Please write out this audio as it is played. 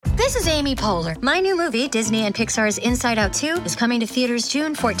This is Amy Poehler. My new movie, Disney and Pixar's Inside Out 2, is coming to theaters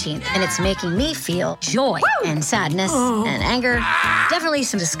June 14th, and it's making me feel joy and sadness and anger, definitely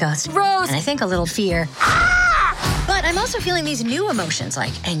some disgust, and I think a little fear. But I'm also feeling these new emotions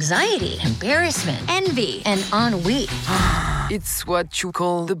like anxiety, embarrassment, envy, and ennui. It's what you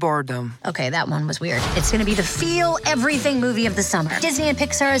call the boredom. Okay, that one was weird. It's gonna be the feel everything movie of the summer. Disney and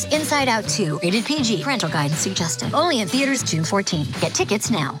Pixar's Inside Out 2, rated PG, parental guidance suggested. Only in theaters June 14th. Get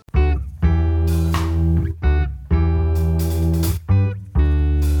tickets now.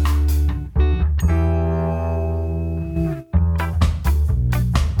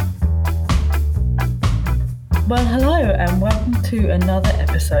 Well, hello and welcome to another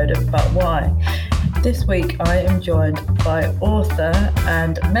episode of But Why. This week I am joined by author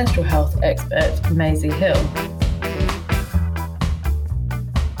and menstrual health expert Maisie Hill.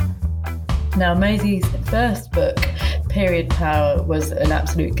 Now, Maisie's first book, Period Power, was an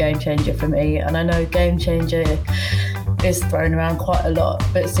absolute game changer for me, and I know game changer is thrown around quite a lot,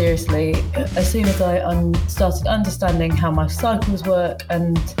 but seriously, as soon as I started understanding how my cycles work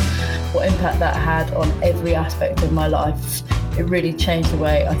and what impact that had on every aspect of my life, it really changed the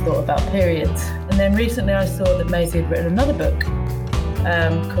way I thought about periods. And then recently I saw that Maisie had written another book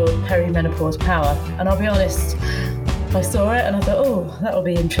called Perimenopause Power, and I'll be honest, I saw it and I thought, oh, that'll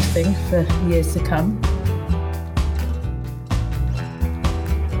be interesting for years to come.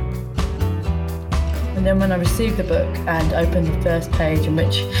 And then when I received the book and opened the first page, in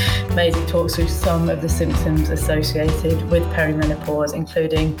which Maisie talks through some of the symptoms associated with perimenopause,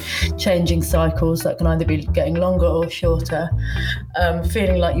 including changing cycles that can either be getting longer or shorter,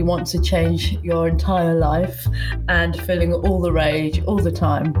 feeling like you want to change your entire life, and feeling all the rage all the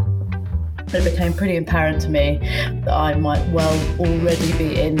time, it became pretty apparent to me that I might well already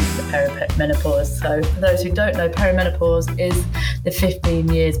be in the perimenopause. So for those who don't know, perimenopause is the 15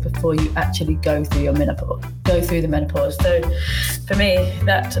 years before you actually go through the menopause. So for me,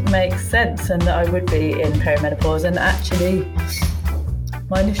 that makes sense, and that I would be in perimenopause. And actually,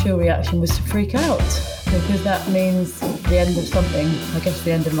 my initial reaction was to freak out, because that means the end of something, I guess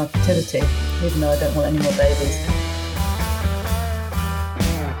the end of my fertility, even though I don't want any more babies.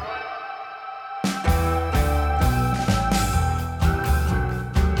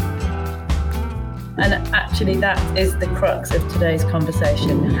 And actually that is the crux of today's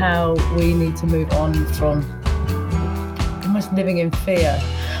conversation, how we need to move on from almost living in fear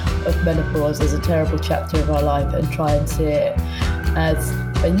of menopause as a terrible chapter of our life and try and see it as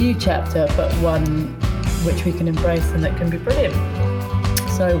a new chapter, but one which we can embrace and that can be brilliant.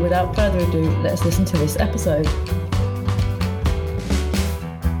 So without further ado, let's listen to this episode.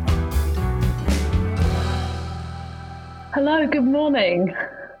 Hello, good morning.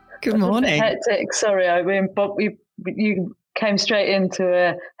 Good morning. Hectic. Sorry, you came straight into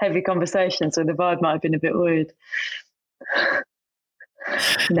a heavy conversation, so the vibe might have been a bit weird.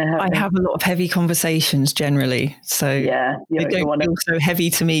 I have a lot of heavy conversations generally, so yeah, they don't feel so heavy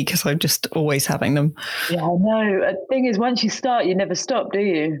to me because I'm just always having them. Yeah, I know. The thing is, once you start, you never stop, do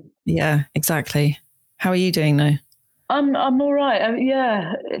you? Yeah, exactly. How are you doing now? I'm all right.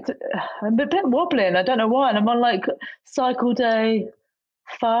 I'm a bit wobbling. I don't know why, and I'm on like cycle day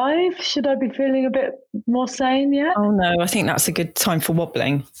 5. Should I be feeling a bit more sane yet? Oh no, I think that's a good time for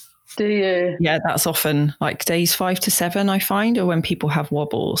wobbling. Do you? Yeah, that's often like days 5 to 7, I find, or when people have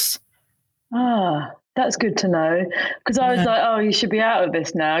wobbles. Ah, that's good to know. Because I was like, oh, you should be out of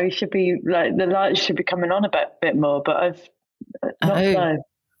this now. You should be like, the lights should be coming on a bit more, but I've not so.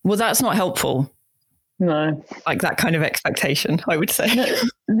 Well, that's not helpful. No. Like that kind of expectation, I would say.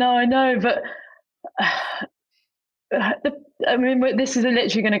 No, I know, but this is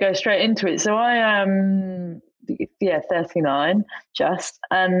literally going to go straight into it. So I am, 39 just,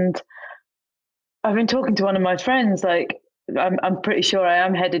 and I've been talking to one of my friends, like, I'm pretty sure I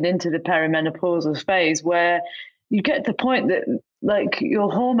am headed into the perimenopausal phase where you get to the point that like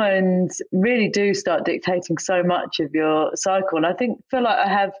your hormones really do start dictating so much of your cycle. And I feel like I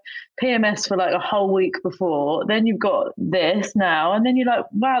have PMS for like a whole week before, then you've got this now, and then you're like,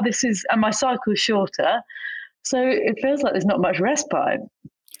 wow, and my cycle's shorter. So it feels like there's not much respite.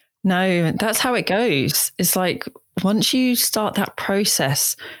 No, that's how it goes. It's like once you start that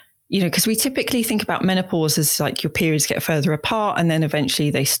process, because we typically think about menopause as like your periods get further apart and then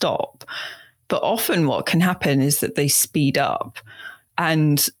eventually they stop. But often what can happen is that they speed up.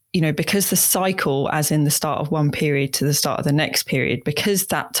 And, because the cycle, as in the start of one period to the start of the next period, because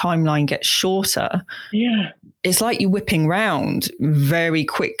that timeline gets shorter, it's like you're whipping round very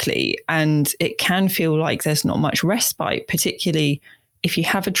quickly. And it can feel like there's not much respite, particularly if you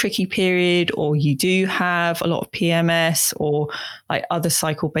have a tricky period, or you do have a lot of PMS or like other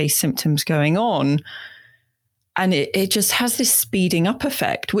cycle-based symptoms going on, and it just has this speeding up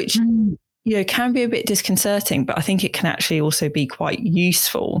effect, which can be a bit disconcerting, but I think it can actually also be quite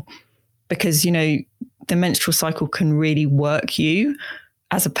useful, because the menstrual cycle can really work you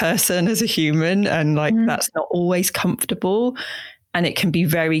as a person, as a human, and that's not always comfortable, and it can be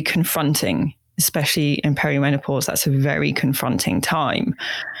very confronting, especially in perimenopause. That's a very confronting time.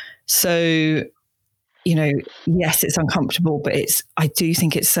 So, yes, it's uncomfortable, but I do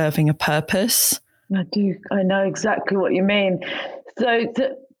think it's serving a purpose. I know exactly what you mean. So,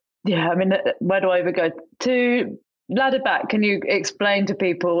 where do I even go? To ladder back, can you explain to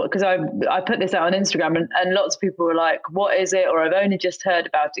people, because I put this out on Instagram and lots of people were like, what is it? Or I've only just heard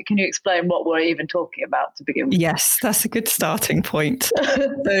about it. Can you explain what we're even talking about to begin with? Yes, that's a good starting point.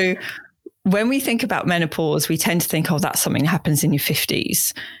 So when we think about menopause, we tend to think, that's something that happens in your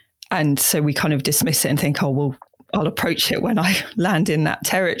 50s. And so we kind of dismiss it and think, well, I'll approach it when I land in that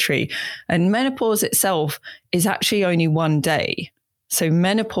territory. And menopause itself is actually only one day. So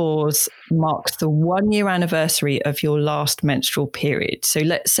menopause marks the 1 year anniversary of your last menstrual period. So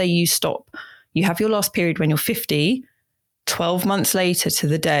let's say you have your last period when you're 50, 12 months later to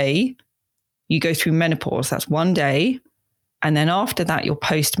the day, you go through menopause. That's one day. And then after that, you're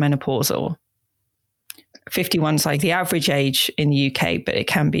postmenopausal. 51 is like the average age in the UK, but it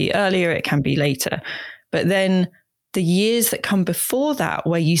can be earlier, it can be later. But then the years that come before that,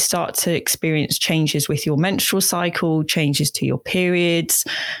 where you start to experience changes with your menstrual cycle, changes to your periods,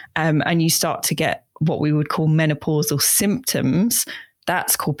 and you start to get what we would call menopausal symptoms,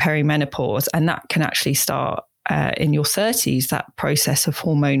 that's called perimenopause. And that can actually start in your 30s, that process of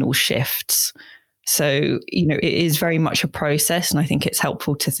hormonal shifts. So, it is very much a process. And I think it's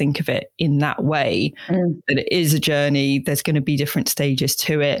helpful to think of it in that way, that it is a journey. There's going to be different stages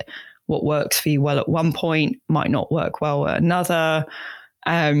to it. What works for you well at one point might not work well at another,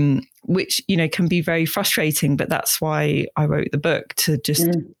 which, can be very frustrating. But that's why I wrote the book, to just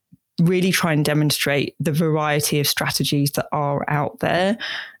really try and demonstrate the variety of strategies that are out there,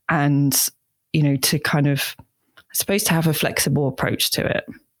 and, to kind of, I suppose, to have a flexible approach to it.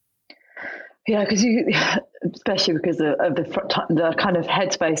 Yeah, because especially because of the kind of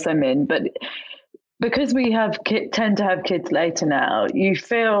headspace I'm in, but because we tend to have kids later now,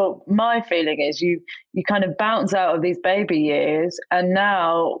 my feeling is you kind of bounce out of these baby years, and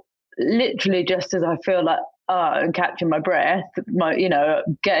now literally just as I feel like, I'm catching my breath,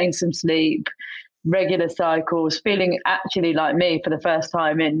 getting some sleep, regular cycles, feeling actually like me for the first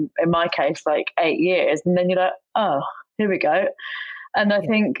time in my case, like 8 years. And then you're like, here we go. And I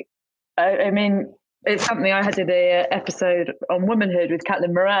think, it's something I did an episode on womanhood with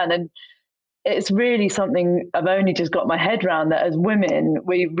Caitlin Moran, and it's really something I've only just got my head around, that as women,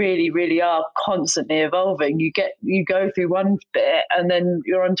 we really, really are constantly evolving. You go through one bit and then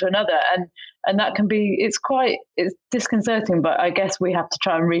you're onto another. And that can be, it's disconcerting, but I guess we have to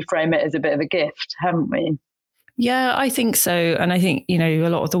try and reframe it as a bit of a gift, haven't we? Yeah, I think so. And I think, a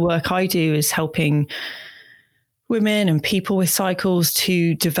lot of the work I do is helping women and people with cycles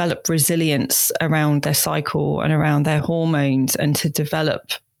to develop resilience around their cycle and around their hormones, and to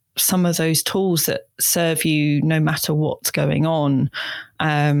develop some of those tools that serve you no matter what's going on.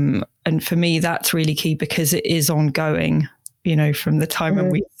 And for me, that's really key, because it is ongoing, from the time when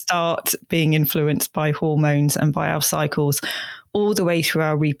we start being influenced by hormones and by our cycles, all the way through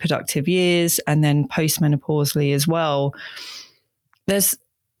our reproductive years, and then postmenopausally as well. There's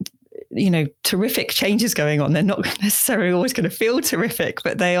terrific changes going on. They're not necessarily always going to feel terrific,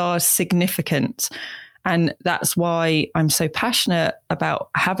 but they are significant. And that's why I'm so passionate about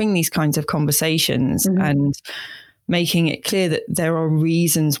having these kinds of conversations and making it clear that there are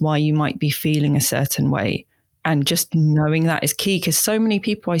reasons why you might be feeling a certain way. And just knowing that is key, because so many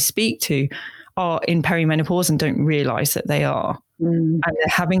people I speak to are in perimenopause and don't realize that they are. And they're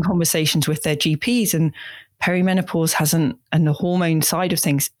having conversations with their GPs, and perimenopause and the hormone side of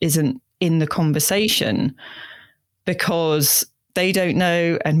things isn't in the conversation, because they don't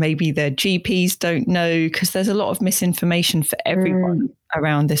know, and maybe their GPs don't know, because there's a lot of misinformation for everyone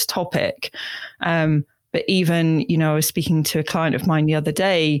around this topic. But even, I was speaking to a client of mine the other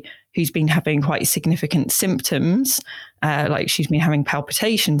day who's been having quite significant symptoms, like she's been having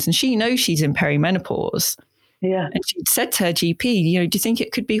palpitations, and she knows she's in perimenopause. Yeah. And she'd said to her GP, do you think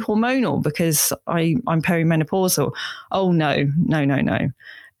it could be hormonal because I'm perimenopausal? Oh, no.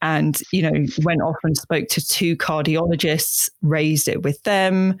 And, went off and spoke to 2 cardiologists, raised it with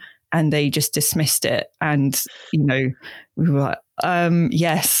them, and they just dismissed it. And, we were like,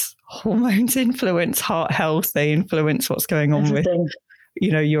 yes, hormones influence heart health. They influence what's going on with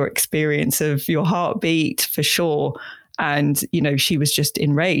your experience of your heartbeat for sure. And, she was just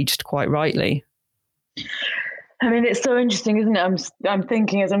enraged, quite rightly. I mean, it's so interesting, isn't it? I'm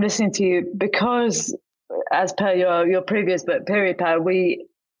thinking as I'm listening to you, because as per your previous book, Period Power,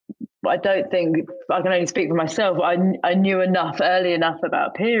 I don't think I can only speak for myself. I knew early enough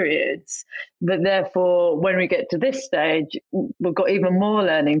about periods that therefore when we get to this stage, we've got even more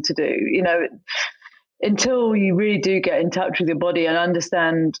learning to do, until you really do get in touch with your body and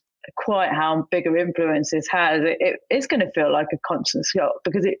understand quite how big of influence this has. It's going to feel like a constant shock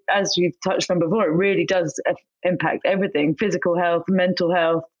because as you've touched on before, it really does impact everything: physical health, mental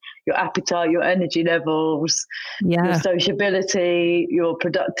health, your appetite, your energy levels, your sociability, your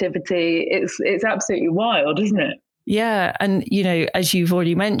productivity. It's absolutely wild, isn't it? Yeah. And, as you've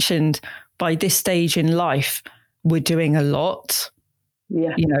already mentioned, by this stage in life, we're doing a lot.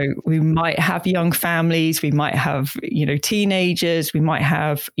 Yeah. We might have young families, we might have, teenagers, we might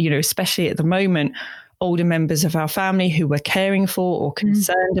have, especially at the moment, older members of our family who we're caring for or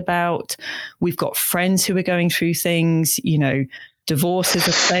concerned about. We've got friends who are going through things, divorces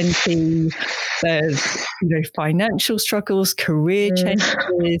are plenty. There's, financial struggles, career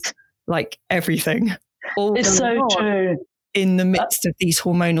changes, like everything. All it's so true. In the midst of these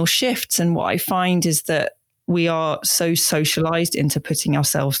hormonal shifts. And what I find is that we are so socialized into putting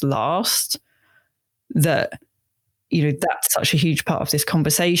ourselves last that, that's such a huge part of this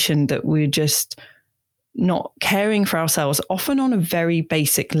conversation, that we're just not caring for ourselves, often on a very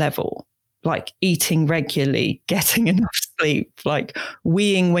basic level, like eating regularly, getting enough sleep, like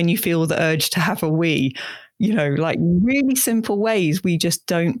weeing when you feel the urge to have a wee, like really simple ways we just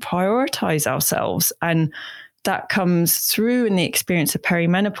don't prioritize ourselves. And that comes through in the experience of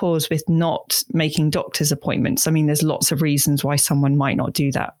perimenopause with not making doctor's appointments. I mean, there's lots of reasons why someone might not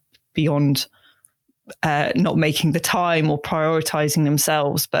do that beyond not making the time or prioritizing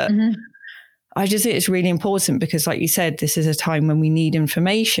themselves. But I just think it's really important because, like you said, this is a time when we need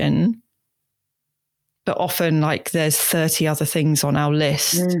information, but often like there's 30 other things on our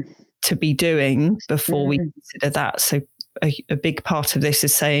list to be doing before we consider that. So a big part of this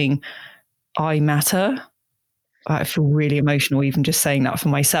is saying, I matter. I feel really emotional even just saying that for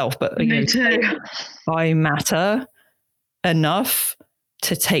myself, but Me too. I matter enough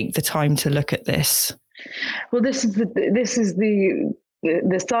to take the time to look at this. Well, this is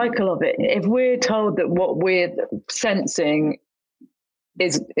the cycle of it. If we're told that what we're sensing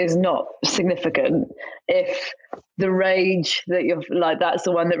is not significant, if the rage that you're like, that's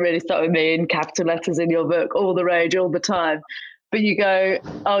the one that really stuck with me in capital letters in your book, all the rage all the time. But you go,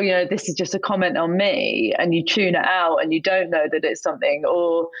 oh, this is just a comment on me, and you tune it out and you don't know that it's something,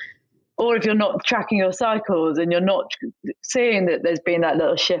 or if you're not tracking your cycles and you're not seeing that there's been that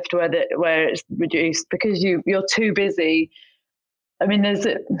little shift where it's reduced because you're too busy. I mean, I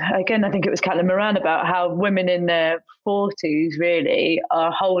think it was Caitlin Moran about how women in their 40s really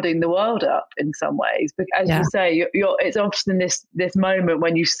are holding the world up in some ways. But as you say, it's often this moment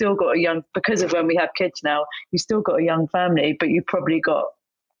when you've still got because of when we have kids now, you've still got a young family, but you've probably got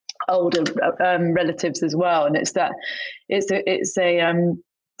older relatives as well. And it's a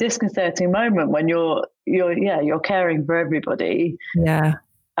disconcerting moment when you're caring for everybody. Yeah.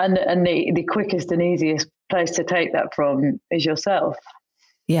 And the quickest and easiest place to take that from is yourself.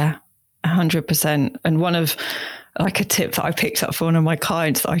 Yeah, 100%. And one of like a tip that I picked up for one of my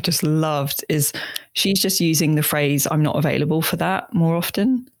clients that I just loved is she's just using the phrase, I'm not available for that more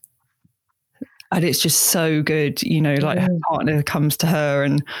often. And it's just so good, like her partner comes to her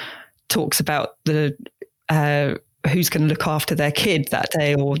and talks about the who's going to look after their kid that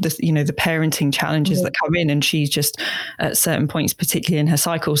day, or the parenting challenges that come in. And she's just at certain points, particularly in her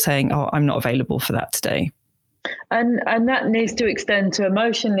cycle, saying, oh, I'm not available for that today. And that needs to extend to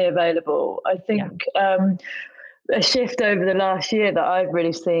emotionally available. I think a shift over the last year that I've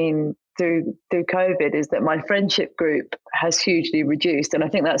really seen through COVID is that my friendship group has hugely reduced. And I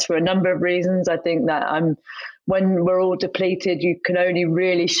think that's for a number of reasons. I think that when we're all depleted, you can only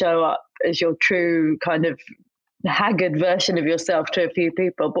really show up as your true kind of haggard version of yourself to a few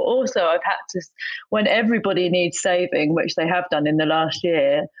people. But also I've had to, when everybody needs saving, which they have done in the last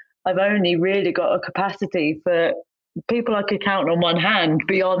year, I've only really got a capacity for people I could count on one hand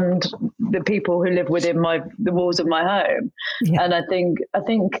beyond the people who live within the walls of my home. Yeah. And I think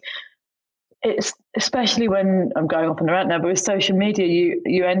it's, especially when I'm going off on the rant now, but with social media,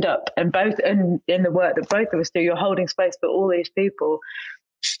 you end up, and in the work that both of us do, you're holding space for all these people.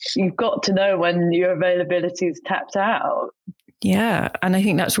 You've got to know when your availability is tapped out. Yeah. And I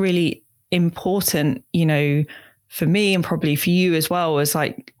think that's really important, for me and probably for you as well, as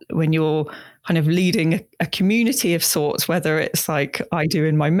like when you're kind of leading a community of sorts, whether it's like I do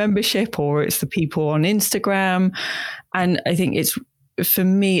in my membership or it's the people on Instagram. And I think for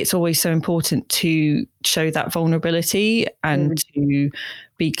me, it's always so important to show that vulnerability and to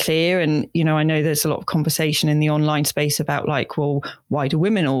be clear. And, I know there's a lot of conversation in the online space about like, well, why do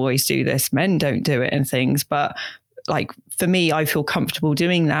women always do this? Men don't do it and things. But like for me, I feel comfortable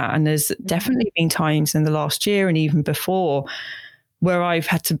doing that. And there's definitely been times in the last year and even before where I've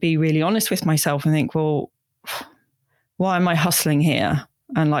had to be really honest with myself and think, well, why am I hustling here?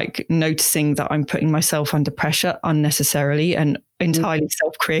 And like noticing that I'm putting myself under pressure unnecessarily and entirely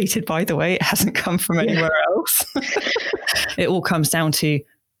self-created, by the way. It hasn't come from anywhere else. It all comes down to,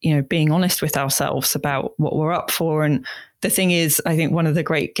 being honest with ourselves about what we're up for. And the thing is, I think one of the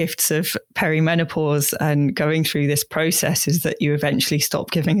great gifts of perimenopause and going through this process is that you eventually stop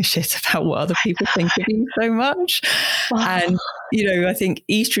giving a shit about what other people think of you so much. Wow. And, I think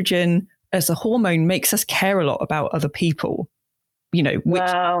estrogen as a hormone makes us care a lot about other people.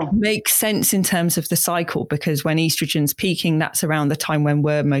 Which makes sense in terms of the cycle, because when estrogen's peaking, that's around the time when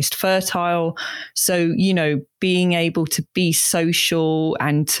we're most fertile. So, being able to be social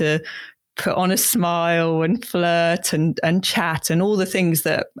and to put on a smile and flirt and chat and all the things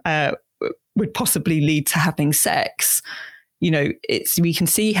that would possibly lead to having sex, we can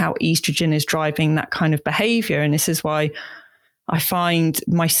see how estrogen is driving that kind of behavior. And this is why I find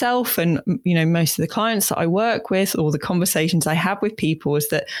myself and, most of the clients that I work with or the conversations I have with people is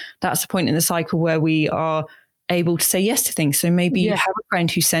that that's the point in the cycle where we are able to say yes to things. So maybe you have a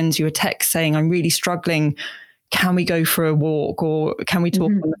friend who sends you a text saying, I'm really struggling. Can we go for a walk or can we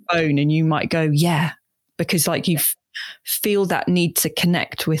talk on the phone? And you might go, yeah, because like you feel that need to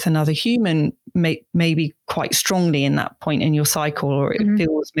connect with another human maybe quite strongly in that point in your cycle, or it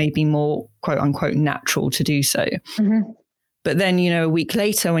feels maybe more quote unquote natural to do so. But then, a week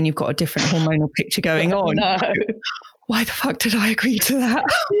later, when you've got a different hormonal picture going on, why the fuck did I agree to that?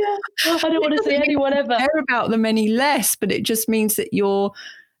 I don't want to see anyone ever care about them any less, but it just means that you're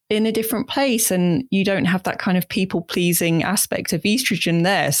in a different place and you don't have that kind of people pleasing aspect of estrogen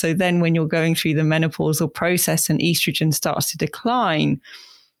there. So then when you're going through the menopausal process and estrogen starts to decline,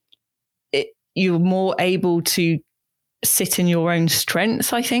 you're more able to sit in your own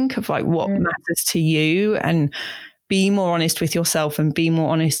strengths, I think, of like what matters to you, and be more honest with yourself and be more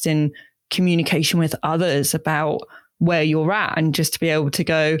honest in communication with others about where you're at, and just to be able to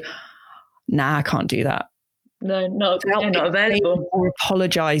go, nah, I can't do that. No, not available. Or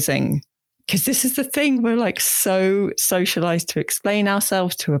apologizing. Because this is the thing, we're like so socialized to explain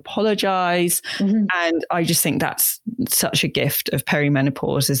ourselves, to apologize. And I just think that's such a gift of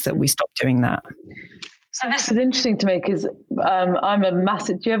perimenopause, is that we stop doing that. So this is interesting to me because I'm a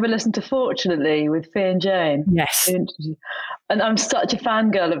massive... Do you ever listen to Fortunately with Fee and Jane? Yes. And I'm such a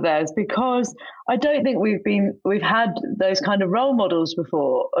fangirl of theirs because I don't think we've had those kind of role models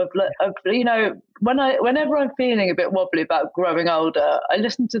before. Whenever I'm feeling a bit wobbly about growing older, I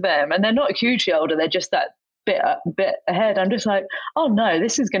listen to them, and they're not hugely older. They're just that bit ahead. I'm just like, oh no,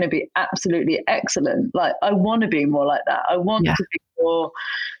 this is going to be absolutely excellent. Like, I want to be more like that. I want to be more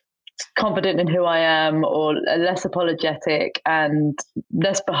confident in who I am, or less apologetic and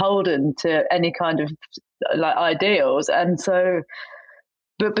less beholden to any kind of like ideals. And so,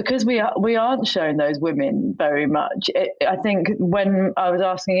 but because we aren't showing those women very much, I think when I was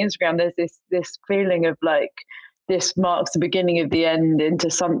asking Instagram, there's this feeling of like, this marks the beginning of the end into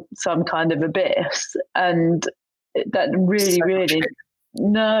some kind of abyss. And that really,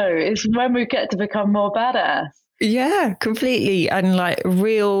 no, it's when we get to become more badass. Yeah, completely. And like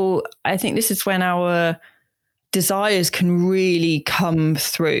I think this is when our desires can really come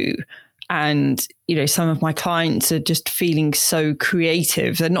through. And, some of my clients are just feeling so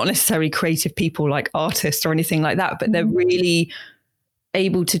creative. They're not necessarily creative people like artists or anything like that, but they're really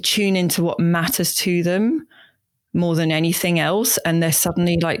able to tune into what matters to them more than anything else. And they're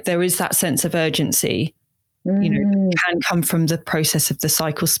suddenly like, there is that sense of urgency, can come from the process of the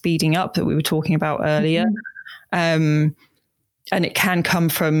cycle speeding up that we were talking about earlier. And it can come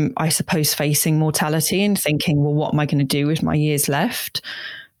from, I suppose, facing mortality and thinking, well, what am I going to do with my years left?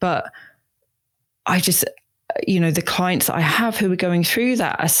 But I just, the clients that I have who are going through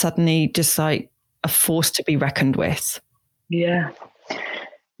that are suddenly just like a force to be reckoned with. Yeah.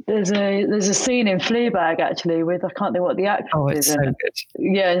 There's a scene in Fleabag actually with, I can't think what the actress is. Oh, it's so good.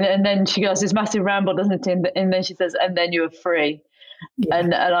 Yeah. And then she goes this massive ramble, doesn't it? And then she says, and then you're free. Yeah.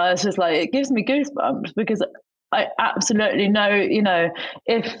 And I was just like, it gives me goosebumps because I absolutely know,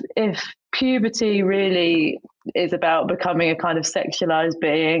 if puberty really is about becoming a kind of sexualized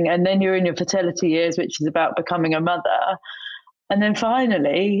being, and then you're in your fertility years, which is about becoming a mother, and then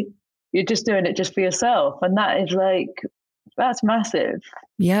finally you're just doing it just for yourself. And that is like, that's massive.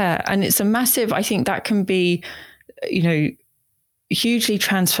 Yeah. And it's a massive, I think that can be, hugely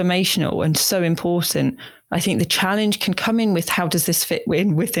transformational and so important. I think the challenge can come in with how does this fit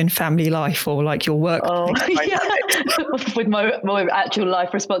within family life or like your work? Oh, yeah. With my actual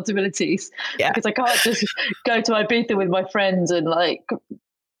life responsibilities. Yeah. Because I can't just go to Ibiza with my friends and like,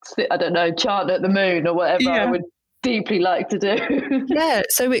 I don't know, chant at the moon or whatever I would deeply like to do. Yeah.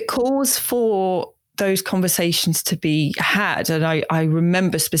 So it calls for those conversations to be had. And I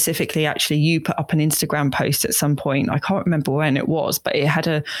remember specifically, actually, you put up an Instagram post at some point. I can't remember when it was, but it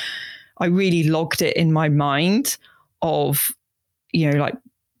had I really logged it in my mind of, like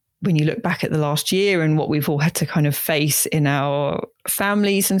when you look back at the last year and what we've all had to kind of face in our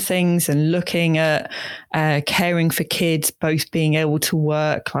families and things, and looking at caring for kids, both being able to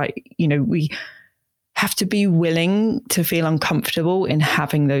work, we have to be willing to feel uncomfortable in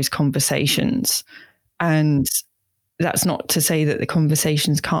having those conversations. And that's not to say that the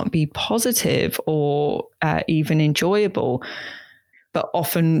conversations can't be positive or even enjoyable, but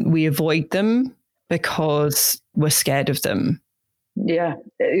often we avoid them because we're scared of them. Yeah.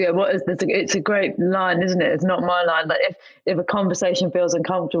 It's a great line, isn't it? It's not my line. Like if a conversation feels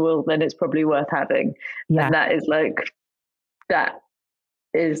uncomfortable, then it's probably worth having. Yeah. And that is like, that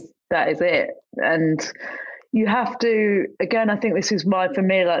is it. And you have to, again, I think this is for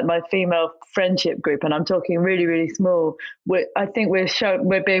me, like my female friendship group, and I'm talking really, really small. I think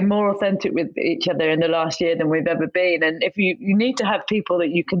we're being more authentic with each other in the last year than we've ever been. And if you need to have people that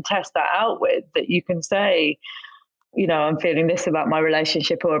you can test that out with, that you can say, I'm feeling this about my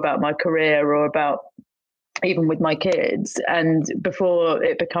relationship or about my career or about even with my kids, and before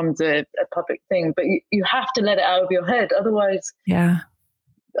it becomes a public thing. But you have to let it out of your head. Otherwise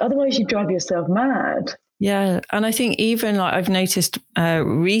you drive yourself mad. Yeah. And I think even like I've noticed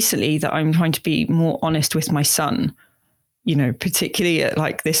recently that I'm trying to be more honest with my son, particularly at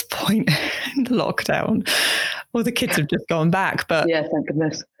like this point in the lockdown. Well, the kids have just gone back, but yeah, thank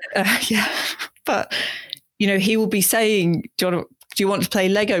goodness. But, he will be saying, do you want to play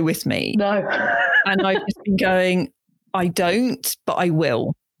Lego with me? No. And I've just been going, I don't, but I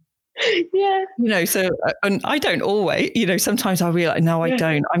will. Yeah. So, and I don't always, sometimes I'll be like, no, I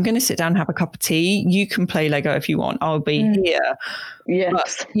don't. I'm going to sit down and have a cup of tea. You can play Lego if you want. I'll be here.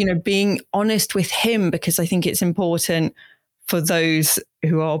 Yes. But, being honest with him, because I think it's important for those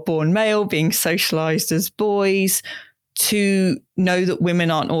who are born male, being socialized as boys, to know that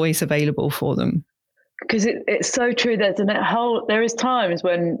women aren't always available for them. Because it's so true. There is times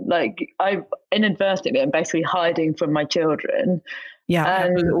when like I inadvertently am basically hiding from my children. Yeah, I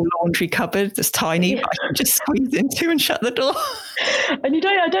have a little laundry cupboard that's tiny, but I can just squeeze into and shut the door. And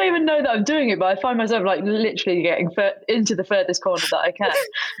I don't even know that I'm doing it, but I find myself like literally getting into the furthest corner that I can.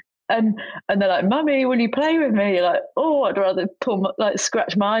 And they're like, "Mummy, will you play with me?" You're like, "Oh, I'd rather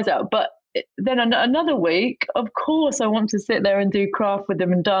scratch my eyes out." But then another week, of course, I want to sit there and do craft with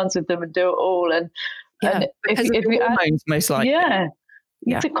them and dance with them and do it all. And because if you hormones, most likely.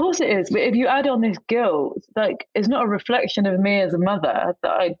 Yeah, of course it is. But if you add on this guilt, like it's not a reflection of me as a mother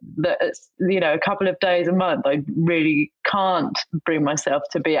that it's, a couple of days a month, I really can't bring myself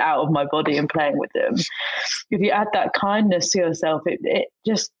to be out of my body and playing with them. If you add that kindness to yourself,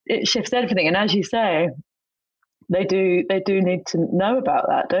 it shifts everything. And as you say, they do need to know about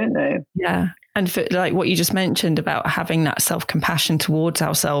that, don't they? Yeah. And for like what you just mentioned about having that self-compassion towards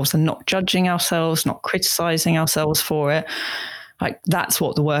ourselves and not judging ourselves, not criticizing ourselves for it. Like that's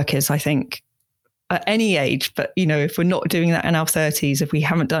what the work is, I think, at any age. But, if we're not doing that in our 30s, if we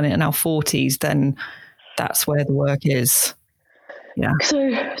haven't done it in our 40s, then that's where the work is. Yeah.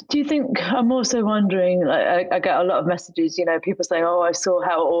 So do you think, I'm also wondering, like I get a lot of messages, people say, oh, I saw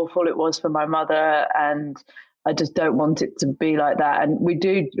how awful it was for my mother and I just don't want it to be like that. And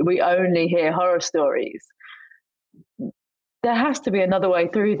we only hear horror stories. There has to be another way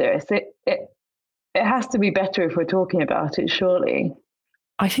through this. It has to be better if we're talking about it, surely.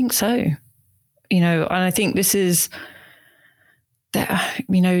 I think so. And I think this is,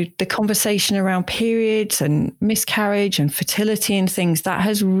 the conversation around periods and miscarriage and fertility and things, that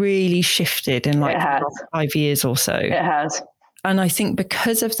has really shifted in like the last 5 years or so. It has. And I think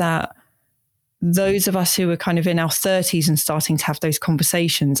because of that, those of us who are kind of in our 30s and starting to have those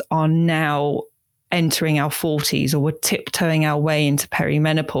conversations are now entering our 40s, or we're tiptoeing our way into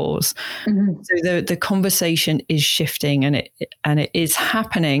perimenopause. Mm-hmm. So the conversation is shifting and it is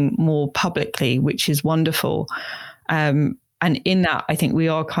happening more publicly, which is wonderful. And in that, I think we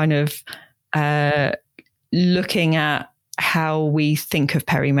are kind of looking at how we think of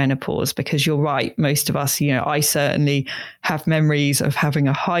perimenopause, because you're right. Most of us, I certainly have memories of having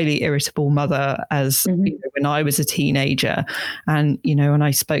a highly irritable mother as when I was a teenager. And, when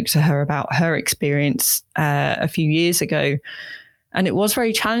I spoke to her about her experience a few years ago, and it was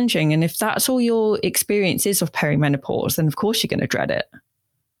very challenging. And if that's all your experience is of perimenopause, then of course you're going to dread it.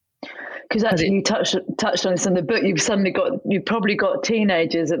 Because actually you touched on this in the book, you've probably got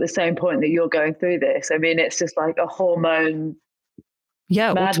teenagers at the same point that you're going through this. I mean, it's just like a hormone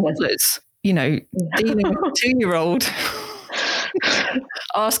madness. Or toddlers, dealing with a 2-year-old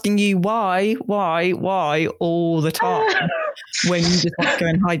asking you why all the time when you just want to go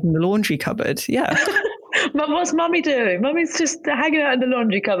and hide in the laundry cupboard. Yeah. What's mummy doing? Mummy's just hanging out in the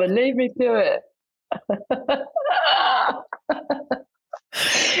laundry cupboard. Leave me to it.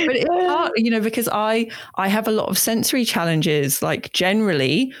 But it's hard, because I have a lot of sensory challenges, like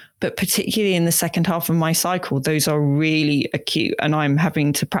generally, but particularly in the second half of my cycle, those are really acute, and I'm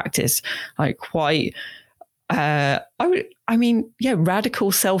having to practice like quite,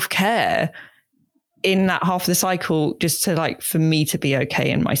 radical self-care in that half of the cycle, just to for me to be okay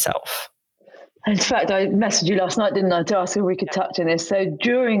in myself. In fact, I messaged you last night, didn't I, to ask if we could touch on this. So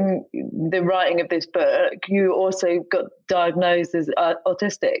during the writing of this book, you also got diagnosed as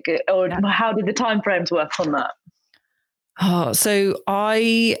autistic. Or how did the timeframes work on that? So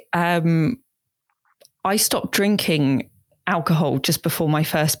I stopped drinking alcohol just before my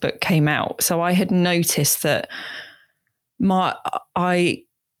first book came out. So I had noticed that I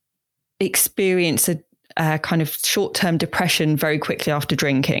experienced a kind of short-term depression very quickly after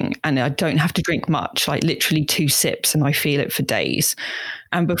drinking, and I don't have to drink much, like literally 2 sips and I feel it for days.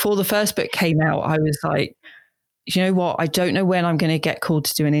 And before the first book came out, I was like, you know what, I don't know when I'm going to get called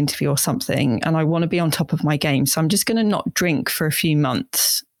to do an interview or something, and I want to be on top of my game, so I'm just going to not drink for a few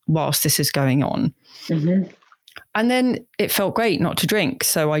months whilst this is going on. And then it felt great not to drink,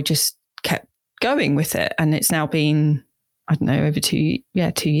 so I just kept going with it, and it's now been, I don't know, over 2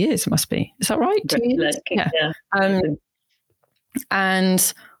 years it must be. Is that right? 2 years? Yeah.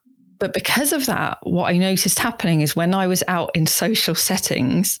 But because of that, what I noticed happening is when I was out in social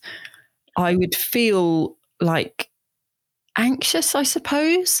settings, I would feel like anxious, I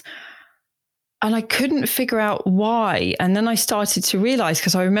suppose. And I couldn't figure out why. And then I started to realize,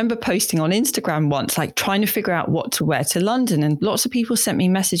 because I remember posting on Instagram once, like trying to figure out what to wear to London. And lots of people sent me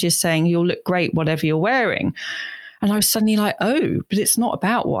messages saying, you'll look great, whatever you're wearing. And I was suddenly like, oh, but it's not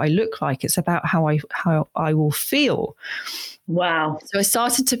about what I look like. It's about how I will feel. Wow. So I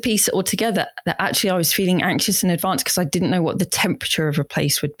started to piece it all together that actually I was feeling anxious in advance because I didn't know what the temperature of a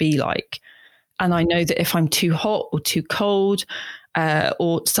place would be like. And I know that if I'm too hot or too cold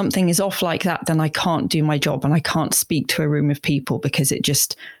or something is off like that, then I can't do my job and I can't speak to a room of people because it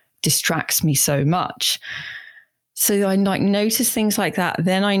just distracts me so much. So I noticed things like that.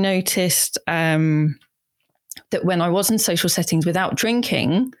 Then I noticed that when I was in social settings without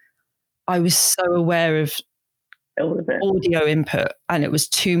drinking, I was so aware of audio input and it was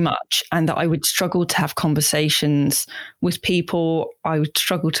too much, and that I would struggle to have conversations with people. I would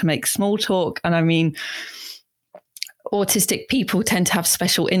struggle to make small talk. And I mean, autistic people tend to have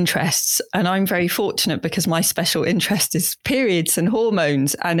special interests, and I'm very fortunate because my special interest is periods and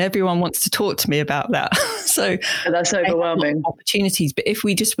hormones, and everyone wants to talk to me about that. So that's overwhelming opportunities. But if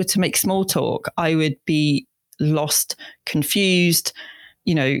we just were to make small talk, I would be lost, confused,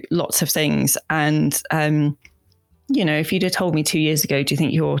 lots of things. And if you'd have told me 2 years ago, do you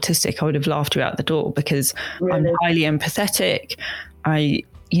think you're autistic? I would have laughed you out the door, because really? I'm highly empathetic. I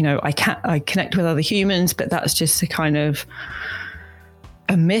connect with other humans, but that's just a kind of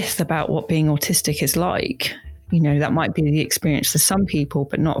a myth about what being autistic is like. That might be the experience for some people,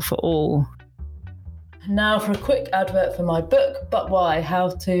 but not for all. Now for a quick advert for my book, But Why? How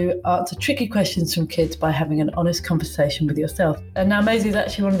to answer tricky questions from kids by having an honest conversation with yourself. And now Maisie is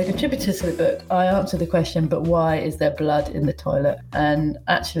actually one of the contributors to the book. I answered the question, but why is there blood in the toilet? And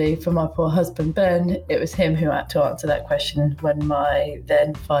actually for my poor husband, Ben, it was him who had to answer that question when my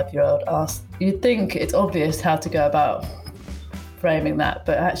then 5-year-old asked. You'd think it's obvious how to go about framing that,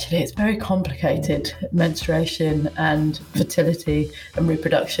 but actually it's very complicated. Menstruation and fertility and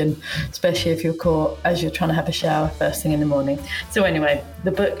reproduction, especially if you're caught as you're trying to have a shower first thing in the morning. So anyway,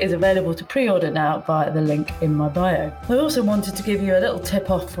 the book is available to pre-order now via the link in my bio. I also wanted to give you a little tip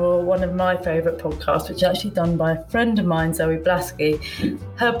off for one of my favourite podcasts, which is actually done by a friend of mine, Zoe Blaskey.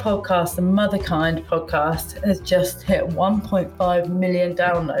 Her podcast, the Motherkind podcast, has just hit 1.5 million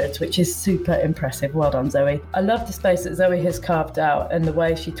downloads, which is super impressive. Well done, Zoe. I love the space that Zoe has carved self-doubt and the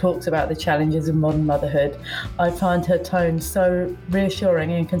way she talks about the challenges of modern motherhood, I find her tone so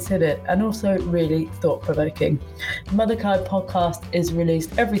reassuring and considerate, and also really thought-provoking. The Motherkind podcast is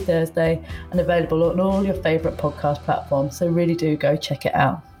released every Thursday and available on all your favourite podcast platforms, so really do go check it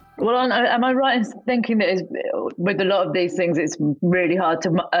out. Well, am I right in thinking that with a lot of these things, it's really hard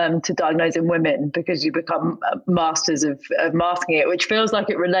to diagnose in women because you become masters of masking it, which feels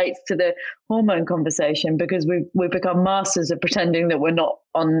like it relates to the hormone conversation, because we become masters of pretending that we're not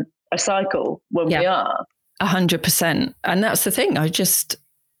on a cycle when we are. 100%. And that's the thing.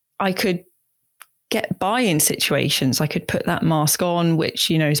 I could get by in situations. I could put that mask on, which,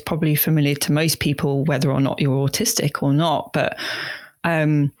 you know, is probably familiar to most people, whether or not you're autistic or not. But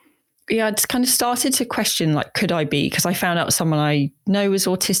I just kind of started to question, like, could I be? Because I found out someone I know was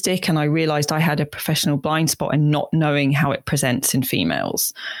autistic, and I realized I had a professional blind spot in not knowing how it presents in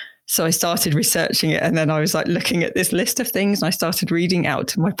females. So I started researching it, and then I was like looking at this list of things, and I started reading out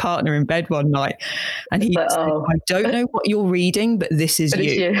to my partner in bed one night, and he said, I don't know what you're reading, but this is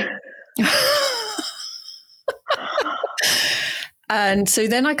you. And so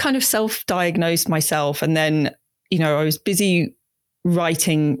then I kind of self-diagnosed myself, and then, you know, I was busy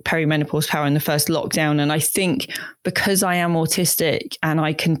writing Perimenopause Power in the first lockdown. And I think because I am autistic and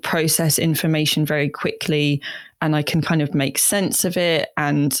I can process information very quickly and I can kind of make sense of it.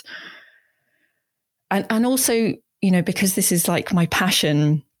 And also, you know, because this is like my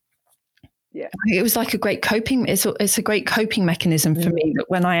passion, it was like a great coping. It's a great coping mechanism for me, that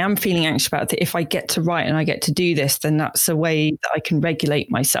when I am feeling anxious about it, if I get to write and I get to do this, then that's a way that I can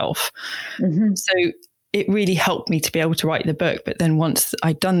regulate myself. So it really helped me to be able to write the book. But then once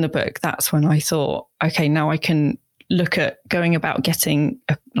I'd done the book, that's when I thought, okay, now I can look at going about getting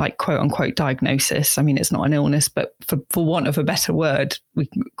a, like, quote unquote diagnosis. I mean, it's not an illness, but for want of a better word, we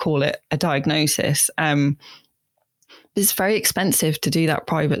call it a diagnosis. It's very expensive to do that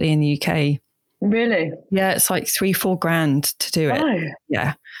privately in the UK. Really? Yeah, it's like $3-4 grand to do it. Oh.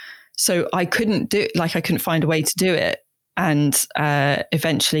 Yeah. So I couldn't find a way to do it. And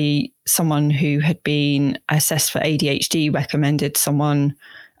eventually someone who had been assessed for ADHD recommended someone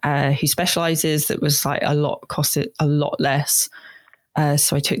who specializes that was like costed a lot less.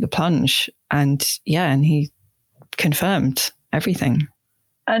 So I took the plunge, and he confirmed everything.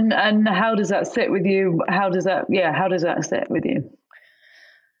 And how does that sit with you? How does that sit with you?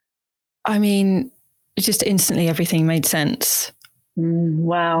 I mean, just instantly everything made sense.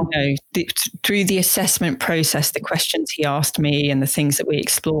 Wow. You know, through the assessment process, the questions he asked me and the things that we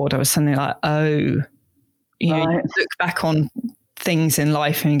explored, I was suddenly like, you look back on things in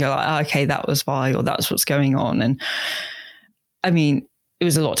life and you go like, oh, okay, that was why, or that's what's going on. And I mean, it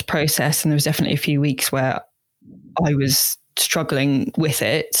was a lot to process, and there was definitely a few weeks where I was struggling with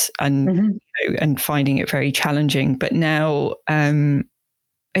it and you know, and finding it very challenging. But now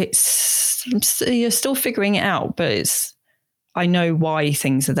you're still figuring it out, but I know why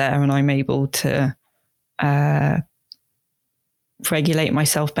things are there, and I'm able to regulate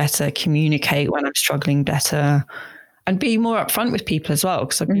myself better, communicate when I'm struggling better, and be more upfront with people as well,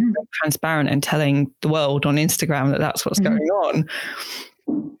 because I've been very transparent and telling the world on Instagram that that's what's going on.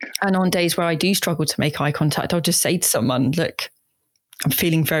 And on days where I do struggle to make eye contact, I'll just say to someone, look, I'm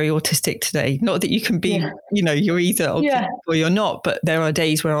feeling very autistic today. Not that you can be, you know, you're either autistic or you're not, but there are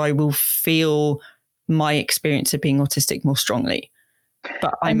days where I will feel my experience of being autistic more strongly.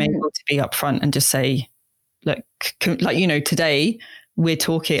 But I'm able to be upfront and just say, look, like, you know, today we're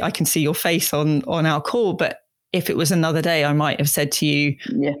talking, I can see your face on our call, but if it was another day, I might have said to you,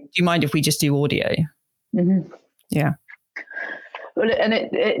 do you mind if we just do audio? Yeah. Well, and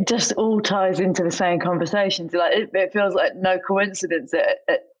it just all ties into the same conversations. Like it feels like no coincidence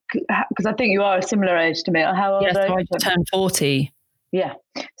because I think you are a similar age to me. How old are you? So I just turned 40. Yeah.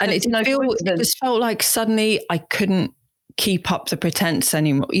 So and it just felt like suddenly I couldn't keep up the pretense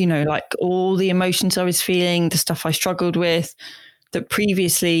anymore. You know, like all the emotions I was feeling, the stuff I struggled with that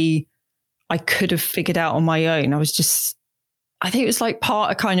previously I could have figured out on my own. I think it was like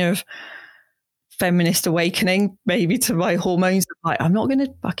part of kind of feminist awakening, maybe, to my hormones. Like, I'm not going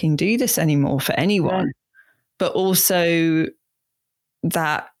to fucking do this anymore for anyone. Yeah. But also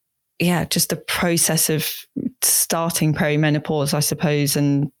that, just the process of starting perimenopause, I suppose,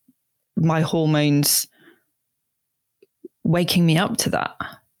 and my hormones waking me up to that.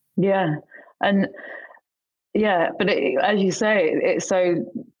 Yeah. And but as you say, it so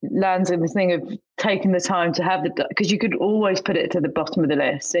lands in this thing of taking the time to have because you could always put it to the bottom of the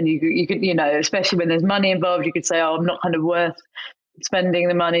list, and you could, you know, especially when there's money involved, you could say, oh, I'm not kind of worth spending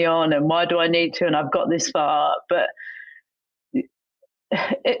the money on, and why do I need to? And I've got this far. But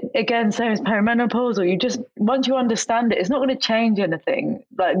again, same as perimenopausal, you just, once you understand it, it's not going to change anything.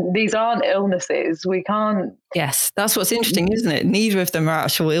 Like, these aren't illnesses. We can't. Yes, that's what's interesting, isn't it? Neither of them are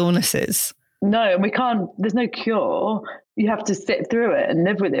actual illnesses. No, and we can't, there's no cure. You have to sit through it and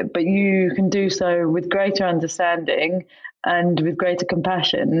live with it, but you can do so with greater understanding and with greater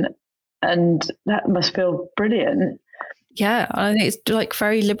compassion. And that must feel brilliant. Yeah, I think it's like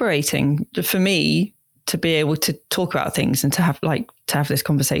very liberating for me to be able to talk about things and to have this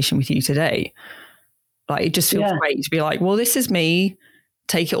conversation with you today. Like, it just feels great to be like, well, this is me,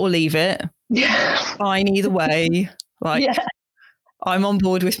 take it or leave it. Yeah. Fine either way. Like, I'm on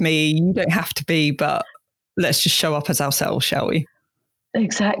board with me. You don't have to be, but let's just show up as ourselves, shall we?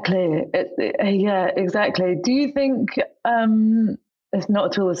 Exactly. Yeah, exactly. Do you think it's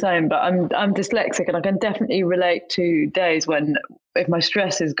not at all the same, but I'm dyslexic, and I can definitely relate to days when, if my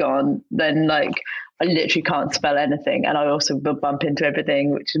stress is gone, then like I literally can't spell anything, and I also will bump into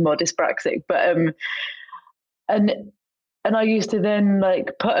everything, which is more dyspraxic. But and I used to then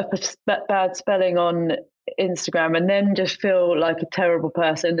like put up a bad spelling on Instagram and then just feel like a terrible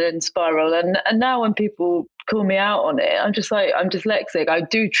person and spiral. And now when people call me out on it, I'm just like, I'm dyslexic. I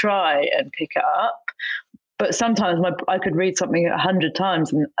do try and pick it up, but sometimes I could read something 100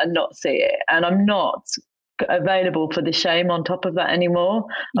 times and not see it. And I'm not available for the shame on top of that anymore.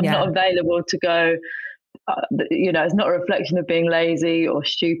 I'm not available to go, it's not a reflection of being lazy or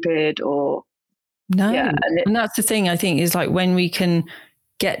stupid or. No. Yeah, and that's the thing, I think, is like when we can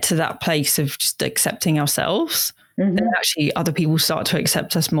get to that place of just accepting ourselves, then actually other people start to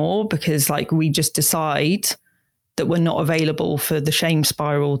accept us more, because like we just decide that we're not available for the shame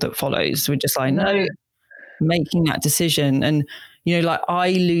spiral that follows. We're just like, no, making that decision. And, like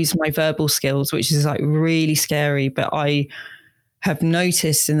I lose my verbal skills, which is like really scary. But I have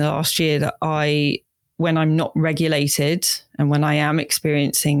noticed in the last year that when I'm not regulated and when I am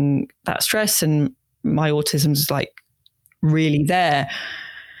experiencing that stress and my autism is like really there,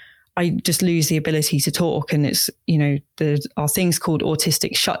 I just lose the ability to talk. And it's, there are things called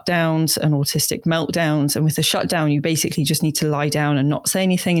autistic shutdowns and autistic meltdowns. And with the shutdown, you basically just need to lie down and not say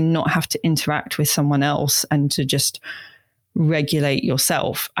anything and not have to interact with someone else and to just regulate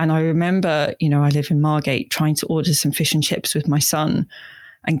yourself. And I remember, I live in Margate, trying to order some fish and chips with my son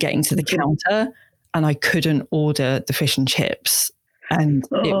and getting to the counter, and I couldn't order the fish and chips. And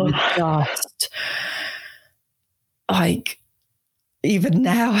it was just like, even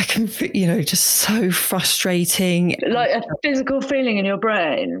now I can, just so frustrating. Like a physical feeling in your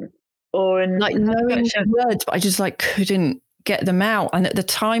brain, or in like knowing words, but I just like couldn't get them out. And at the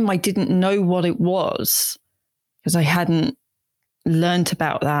time I didn't know what it was because I hadn't learned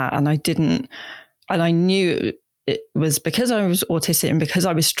about that. And I knew it was because I was autistic and because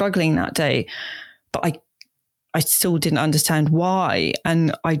I was struggling that day, but I still didn't understand why.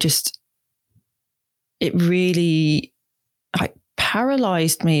 And it really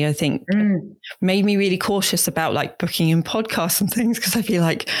paralyzed me, I think, made me really cautious about like booking in podcasts and things, because I feel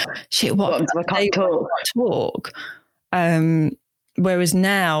like, shit, what I can't talk. Whereas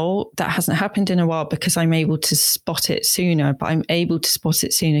now that hasn't happened in a while because I'm able to spot it sooner, but I'm able to spot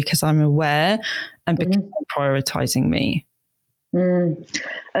it sooner because I'm aware and because I'm prioritizing me. And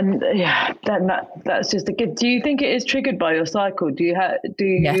that's just a gift. Do you think it is triggered by your cycle? Do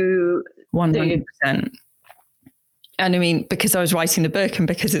you 100%? And I mean, because I was writing the book and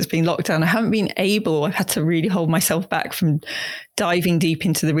because it's been locked down, I've had to really hold myself back from diving deep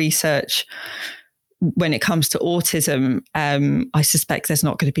into the research when it comes to autism. I suspect there's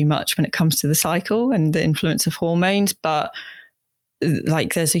not going to be much when it comes to the cycle and the influence of hormones, but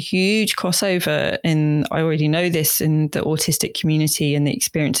like there's a huge crossover I already know this, in the autistic community and the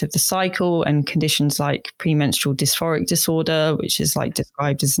experience of the cycle and conditions like premenstrual dysphoric disorder, which is like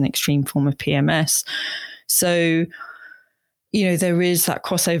described as an extreme form of PMS. So, there is that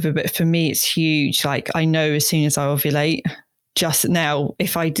crossover, but for me, it's huge. Like I know as soon as I ovulate, just now,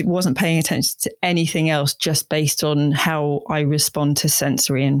 if I wasn't paying attention to anything else, just based on how I respond to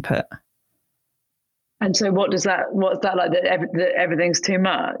sensory input. And so what's that like, that everything's too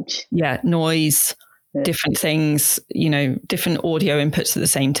much? Yeah, noise, different things, different audio inputs at the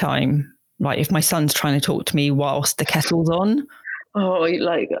same time. Like if my son's trying to talk to me whilst the kettle's on. Or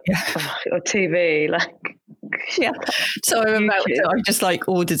TV, like. Yeah. So I've just like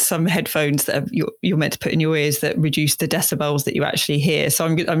ordered some headphones that you're meant to put in your ears that reduce the decibels that you actually hear. So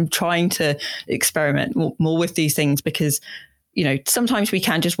I'm trying to experiment more with these things because, sometimes we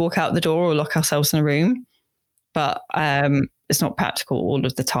can just walk out the door or lock ourselves in a room, but it's not practical all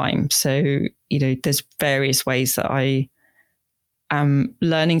of the time. So, there's various ways that I am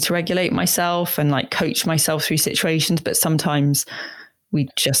learning to regulate myself and like coach myself through situations, but sometimes We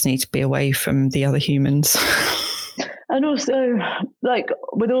just need to be away from the other humans. And also, like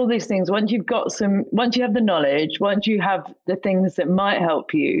with all these things, once you have the knowledge, once you have the things that might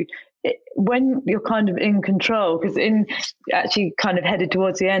help you, when you're kind of in control, because in actually kind of headed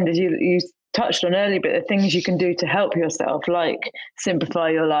towards the end, as you touched on earlier, but the things you can do to help yourself, like simplify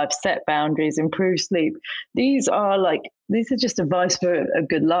your life, set boundaries, improve sleep. These are just advice for a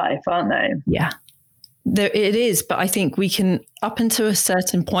good life, aren't they? Yeah. It is, but I think we can, up until a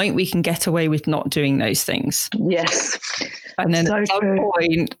certain point, we can get away with not doing those things. Yes. And then so at some true.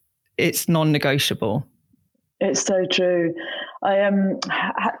 point, it's non-negotiable. It's so true. I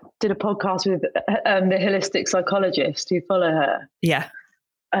did a podcast with the holistic psychologist. Do you follow her? Yeah.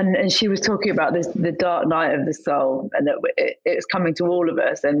 And she was talking about the dark night of the soul, and that it's coming to all of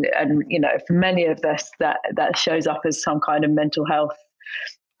us. And for many of us, that shows up as some kind of mental health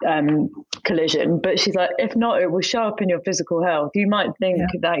collision. But she's like, if not, it will show up in your physical health. You might think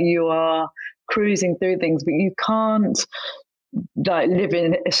that you are cruising through things, but you can't live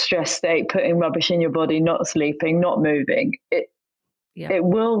in a stress state, putting rubbish in your body, not sleeping, not moving. It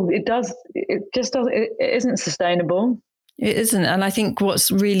isn't sustainable. It isn't. And I think what's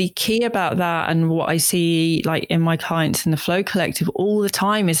really key about that, and what I see like in my clients in the Flow Collective all the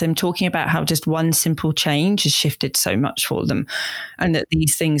time, is them talking about how just one simple change has shifted so much for them, and that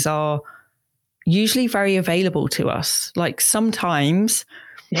these things are usually very available to us. Like sometimes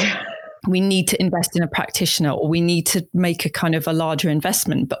we need to invest in a practitioner, or we need to make a kind of a larger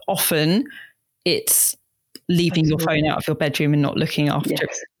investment, but often it's leaving your phone out of your bedroom and not looking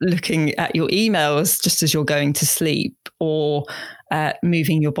at your emails just as you're going to sleep, or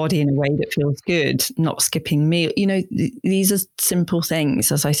moving your body in a way that feels good, not skipping meal. These are simple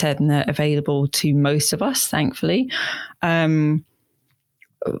things, as I said, and they're available to most of us, thankfully. I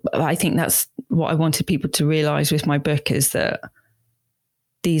think that's what I wanted people to realize with my book, is that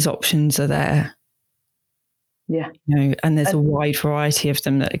these options are there. Yeah. And there's a wide variety of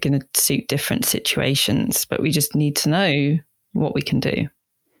them that are going to suit different situations, but we just need to know what we can do.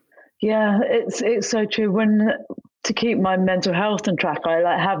 Yeah, it's so true. To keep my mental health on track,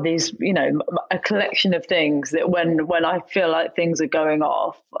 I have these, a collection of things that when I feel like things are going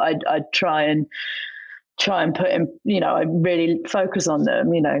off, I try and put in, I really focus on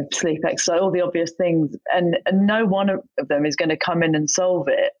them, sleep, exercise, all the obvious things, and no one of them is going to come in and solve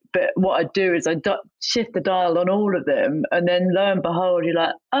it. But what I do is I shift the dial on all of them, and then lo and behold, you're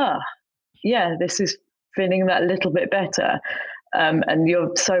like, this is feeling that little bit better. And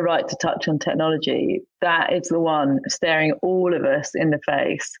you're so right to touch on technology. That is the one staring all of us in the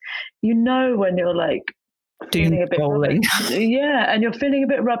face. When you're like feeling a bit rubbish. Yeah, and you're feeling a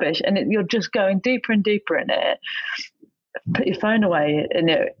bit rubbish, and you're just going deeper and deeper in it. Put your phone away, and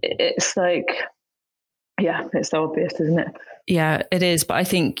it's like, it's so obvious, isn't it? Yeah, it is. But I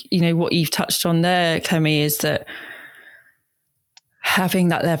think, what you've touched on there, Clemmie, is that having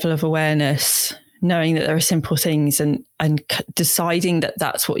that level of awareness, knowing that there are simple things, and deciding that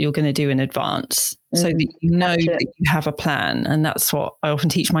that's what you're going to do in advance, so that that you have a plan. And that's what I often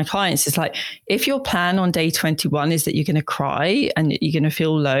teach my clients. It's like, if your plan on day 21 is that you're going to cry and you're going to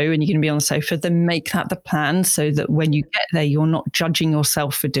feel low and you're going to be on the sofa, then make that the plan, so that when you get there, you're not judging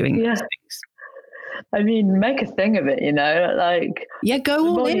yourself for doing those things. I mean, make a thing of it, go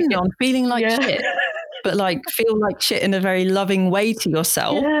all in on feeling like shit, but feel like shit in a very loving way to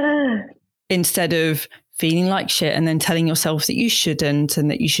yourself, instead of feeling like shit and then telling yourself that you shouldn't, and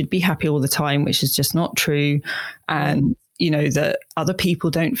that you should be happy all the time, which is just not true. And, that other people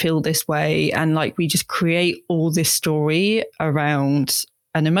don't feel this way. And we just create all this story around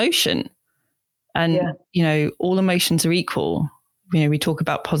an emotion, and, all emotions are equal. We talk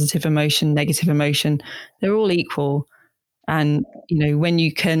about positive emotion, negative emotion, they're all equal. And, when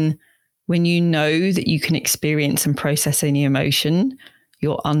you know that you can experience and process any emotion,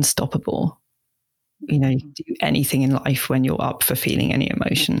 you're unstoppable. You do anything in life when you're up for feeling any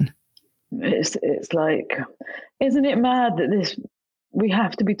emotion. It's like, isn't it mad that we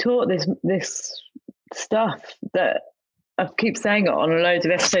have to be taught this stuff, that I keep saying it on loads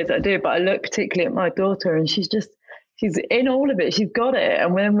of episodes that I do, but I look particularly at my daughter, and she's in all of it. She's got it.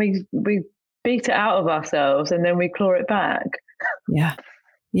 And when we beat it out of ourselves, and then we claw it back. Yeah.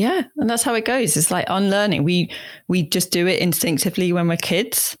 Yeah. And that's how it goes. It's like unlearning. We just do it instinctively when we're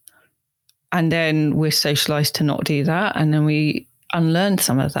kids, and then we're socialized to not do that. And then we unlearn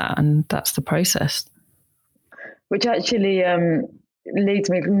some of that. And that's the process. Which actually leads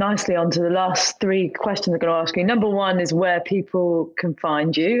me nicely on to the last three questions I'm going to ask you. Number one is where people can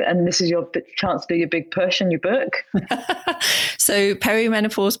find you, and this is your chance to do your big push in your book. So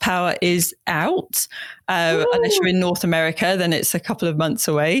Perimenopause Power is out. Unless you're in North America, then it's a couple of months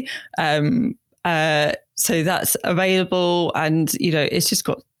away. So that's available, and it's just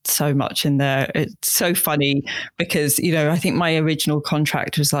got so much in there. It's so funny because I think my original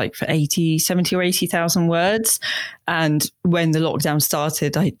contract was like for 70 or 80,000 words, and when the lockdown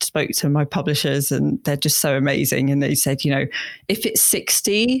started, I spoke to my publishers, and they're just so amazing, and they said, if it's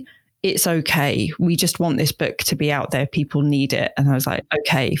 60, it's okay, we just want this book to be out there, people need it. And I was like,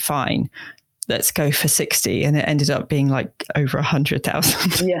 okay, fine, let's go for 60, and it ended up being like over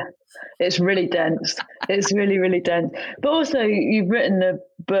 100,000. Yeah. It's really dense. It's really, really dense. But also, you've written a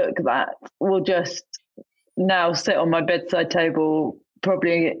book that will just now sit on my bedside table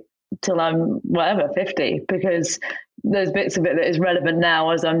probably till I'm 50, because there's bits of it that is relevant now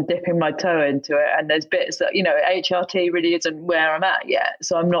as I'm dipping my toe into it. And there's bits that, HRT really isn't where I'm at yet.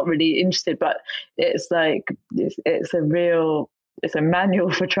 So I'm not really interested, but it's like, it's a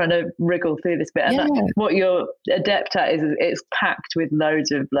manual for trying to wriggle through this bit. And what you're adept at is it's packed with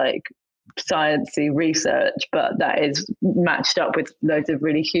loads of like sciencey research, but that is matched up with loads of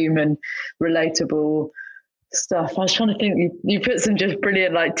really human, relatable stuff. I was trying to think, you put some just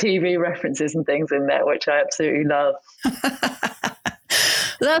brilliant like TV references and things in there, which I absolutely love.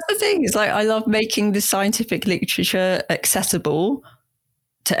 That's the thing. It's like, I love making the scientific literature accessible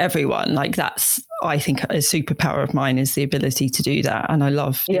to everyone. Like that's, I think, a superpower of mine is the ability to do that. And I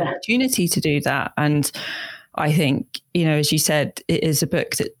love the opportunity to do that. And I think, as you said, it is a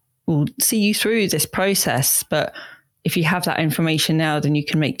book that will see you through this process. But if you have that information now, then you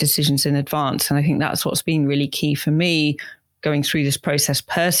can make decisions in advance. And I think that's what's been really key for me going through this process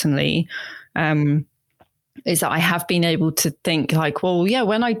personally, is that I have been able to think like, well, yeah,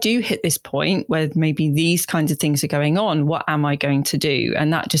 when I do hit this point where maybe these kinds of things are going on, what am I going to do?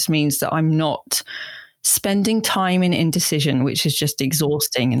 And that just means that I'm not spending time in indecision, which is just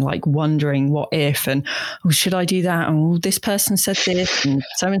exhausting, and like wondering what if, and should I do that? And this person said this, and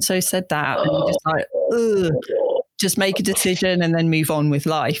so said that. And you're just like, ugh. Just make a decision and then move on with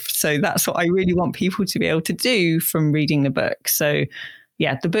life. So that's what I really want people to be able to do from reading the book. So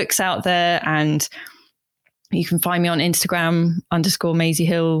yeah, the book's out there, and you can find me on Instagram _Maisie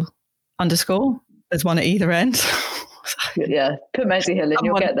Hill _. There's one at either end. Yeah, put Maisie Hill in,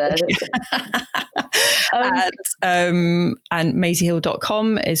 you'll get there. And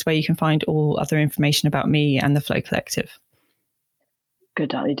maisiehill.com is where you can find all other information about me and the Flow Collective.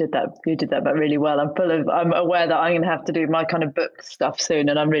 Good, you did that but really well. I'm aware that I'm going to have to do my kind of book stuff soon,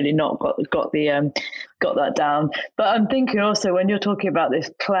 and I'm really not got that down. But I'm thinking also, when you're talking about this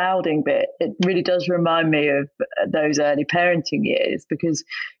clouding bit, it really does remind me of those early parenting years, because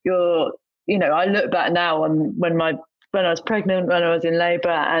I look back now on when I was pregnant, when I was in labour,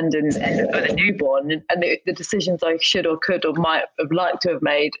 and with a newborn, and the decisions I should or could or might have liked to have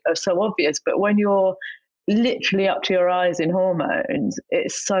made are so obvious. But when you're literally up to your eyes in hormones,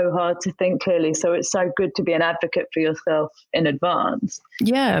 it's so hard to think clearly. So it's so good to be an advocate for yourself in advance.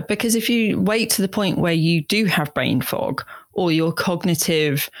 Yeah, because if you wait to the point where you do have brain fog, or your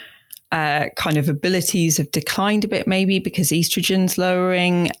cognitive kind of abilities have declined a bit, maybe because estrogen's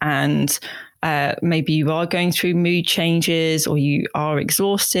lowering, and maybe you are going through mood changes, or you are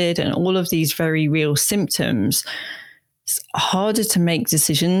exhausted, and all of these very real symptoms, it's harder to make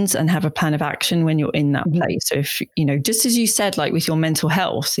decisions and have a plan of action when you're in that place. So if, just as you said, like with your mental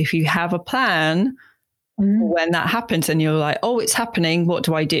health, if you have a plan when that happens and you're like, oh, it's happening, what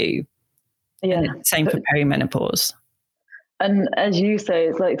do I do? Yeah. Same for perimenopause. And as you say,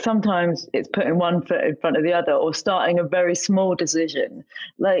 it's like sometimes it's putting one foot in front of the other, or starting a very small decision.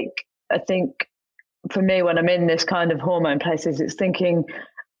 Like, I think for me, when I'm in this kind of hormone places, it's thinking,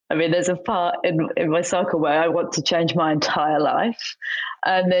 there's a part in my cycle where I want to change my entire life.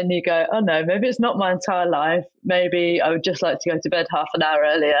 And then you go, oh no, maybe it's not my entire life. Maybe I would just like to go to bed half an hour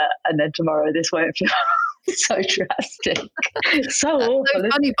earlier, and then tomorrow this won't feel so drastic. It's so awful. So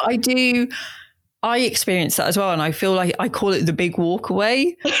funny, but I experience that as well. And I feel like I call it the big walk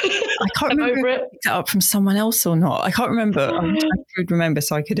away. I can't remember if I picked that up from someone else or not. I can't remember. I could remember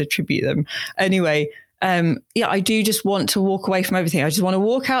so I could attribute them. Anyway, I do just want to walk away from everything. I just want to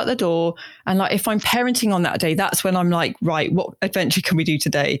walk out the door. And like, if I'm parenting on that day, that's when I'm like, right, what adventure can we do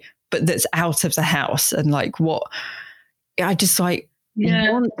today? But that's out of the house. And like, I just like,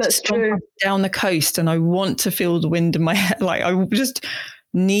 that's true. Down the coast, and I want to feel the wind in my head. Like, I just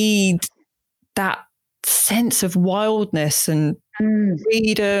need that sense of wildness and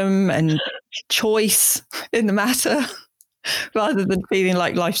freedom and choice in the matter. rather than feeling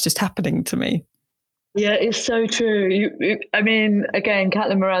like life's just happening to me. Yeah, it's so true. I mean, again,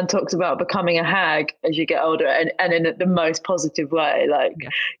 Caitlin Moran talks about becoming a hag as you get older, and in the most positive way. Like,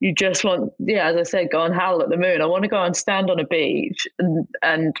 you just want, as I said, go and howl at the moon. I want to go and stand on a beach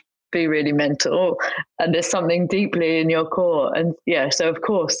and be really mental. And there's something deeply in your core. And so of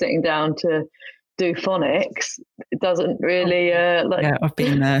course, sitting down to do phonics, it doesn't really I've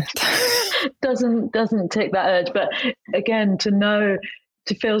been there. doesn't tick that urge. But again, to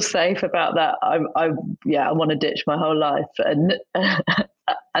feel safe about that, I want to ditch my whole life, and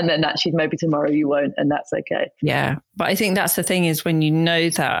then actually maybe tomorrow you won't, and that's okay. Yeah, but I think that's the thing, is when you know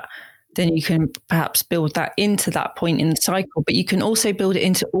that, then you can perhaps build that into that point in the cycle, but you can also build it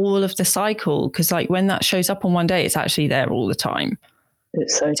into all of the cycle, because like when that shows up on one day, it's actually there all the time.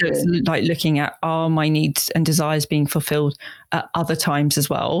 It's so true. It's like looking at, are my needs and desires being fulfilled at other times as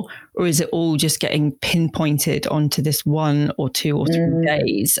well? Or is it all just getting pinpointed onto this 1 or 2 or 3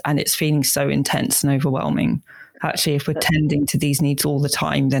 days, and it's feeling so intense and overwhelming? Actually, if we're tending to these needs all the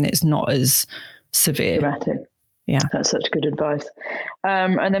time, then it's not as severe. Dramatic. Yeah. That's such good advice.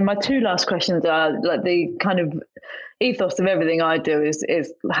 And then my 2 last questions are like the kind of ethos of everything I do is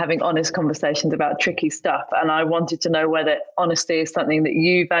having honest conversations about tricky stuff. And I wanted to know whether honesty is something that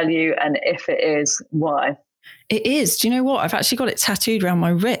you value, and if it is, why? It is. Do you know what? I've actually got it tattooed around my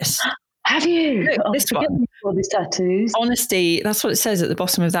wrist. Have you? Look, this one. All these tattoos. Honesty, that's what it says at the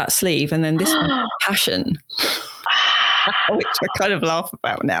bottom of that sleeve. And then this one, passion, which I kind of laugh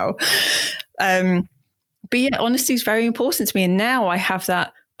about now. But yeah, honesty is very important to me. And now I have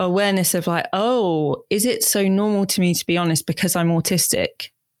that awareness of like, oh, is it so normal to me to be honest because I'm autistic?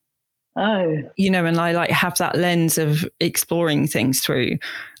 Oh. And I like have that lens of exploring things through.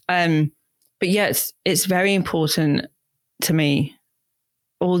 But yeah, it's very important to me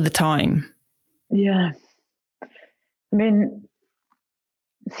all the time. Yeah. I mean,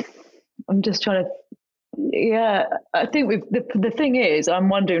 I'm just trying to, I think the thing is, I'm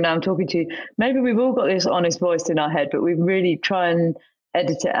wondering now, I'm talking to you, maybe we've all got this honest voice in our head, but we really try and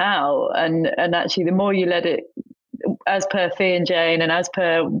edit it out. And actually, the more you let it, as per Fee and Jane, and as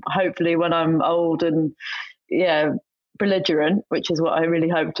per hopefully when I'm old and belligerent, which is what I really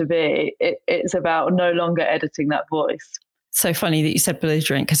hope to be, it's about no longer editing that voice. So funny that you said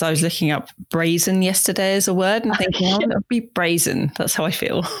belligerent, because I was looking up brazen yesterday as a word and thinking, that would be brazen. That's how I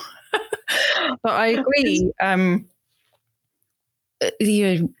feel. But I agree.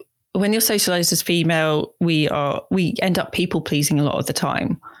 When you're socialized as female, we end up people pleasing a lot of the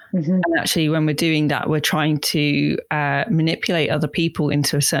time. Mm-hmm. And actually, when we're doing that, we're trying to manipulate other people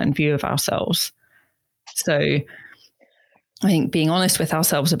into a certain view of ourselves. So I think being honest with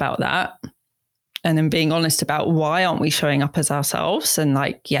ourselves about that, and then being honest about why aren't we showing up as ourselves, and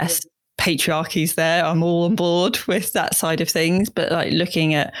like, yes, patriarchy's there. I'm all on board with that side of things, but like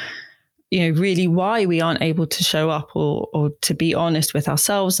looking at, really why we aren't able to show up or to be honest with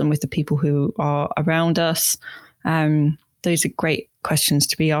ourselves and with the people who are around us. Those are great questions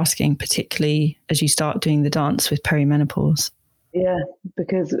to be asking, particularly as you start doing the dance with perimenopause. Yeah,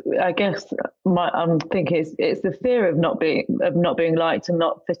 because I guess I'm thinking it's the fear of not being liked and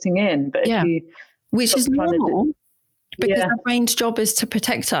not fitting in. But which is normal, because our brain's job is to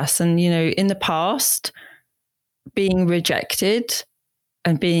protect us. And in the past, being rejected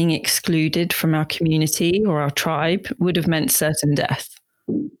and being excluded from our community or our tribe would have meant certain death.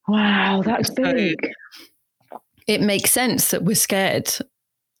 Wow, that's big. It makes sense that we're scared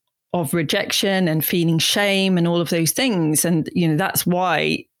of rejection and feeling shame and all of those things. And, that's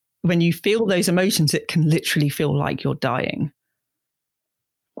why when you feel those emotions, it can literally feel like you're dying.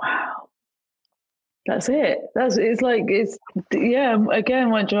 Wow. That's it. Again,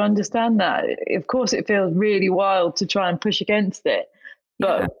 once you understand that, of course it feels really wild to try and push against it.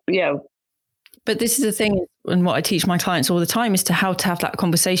 But But this is the thing, and what I teach my clients all the time is how to have that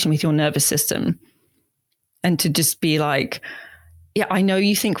conversation with your nervous system, and to just be like, I know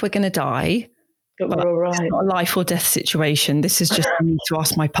you think we're going to die, but we're all right. It's not a life or death situation. This is just I need to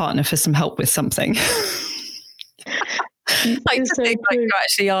ask my partner for some help with something. You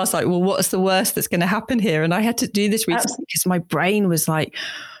actually asked, well, what's the worst that's going to happen here? And I had to do this recently because my brain was like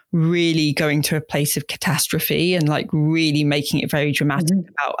really going to a place of catastrophe and like really making it very dramatic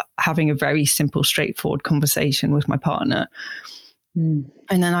about having a very simple, straightforward conversation with my partner. And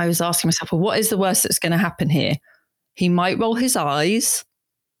then I was asking myself, well, what is the worst that's going to happen here? He might roll his eyes,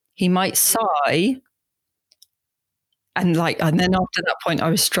 he might sigh. And then after that point, I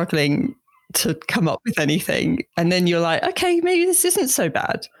was struggling to come up with anything. And then you're like, okay, maybe this isn't so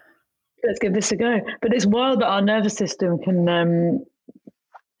bad. Let's give this a go. But it's wild that our nervous system can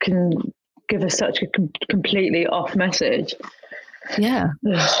give us such a completely off message. Yeah.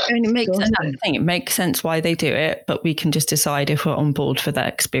 And it makes sense why they do it, but we can just decide if we're on board for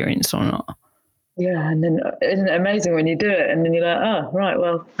that experience or not. Yeah. And then isn't it amazing when you do it and then you're like, oh, right,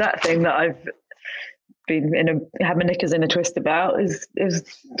 well, that thing that I've been had my knickers in a twist about is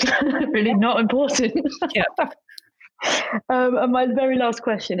really not important. Yeah. And my very last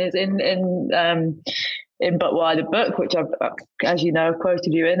question is in But Why the book, which I've, as you know, I've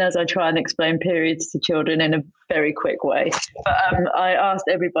quoted you in as I try and explain periods to children in a very quick way. But I asked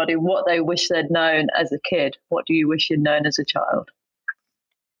everybody what they wish they'd known as a kid. What do you wish you'd known as a child?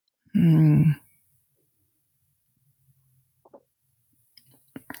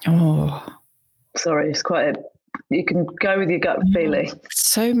 Oh, sorry, it's quite you can go with your gut feeling.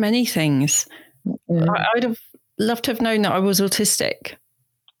 So many things. I'd have loved to have known that I was autistic.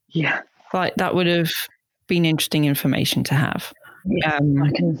 Yeah. Like that would have been interesting information to have. Yeah,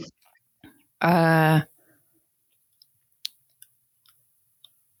 I can.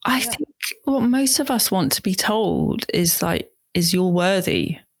 I think what most of us want to be told is you're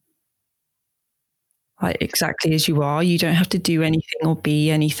worthy. Like exactly as you are. You don't have to do anything or be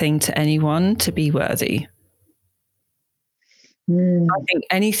anything to anyone to be worthy. I think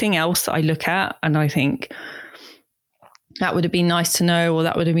anything else that I look at and I think that would have been nice to know, or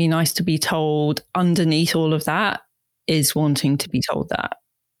that would have been nice to be told, underneath all of that is wanting to be told that.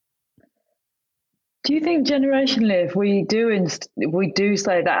 Do you think generationally, if we do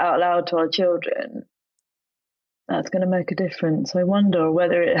say that out loud to our children, that's going to make a difference? I wonder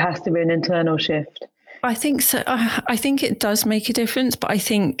whether it has to be an internal shift. I think so. I think it does make a difference, but I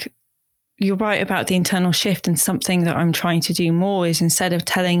think you're right about the internal shift, and something that I'm trying to do more is, instead of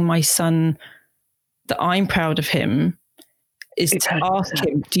telling my son that I'm proud of him, is to ask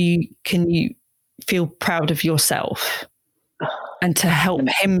him, can you feel proud of yourself? And to help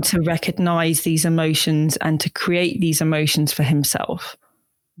him to recognize these emotions and to create these emotions for himself.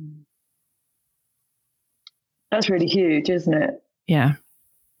 That's really huge, isn't it? Yeah.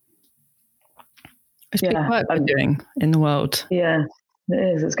 It's big work we're doing in the world. Yeah,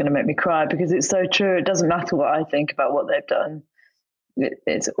 it is. It's going to make me cry because it's so true. It doesn't matter what I think about what they've done.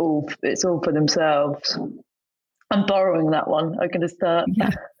 It's all for themselves. I'm borrowing that one. I'm going to start. Yeah.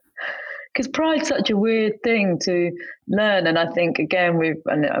 Because pride's such a weird thing to learn. And I think, again,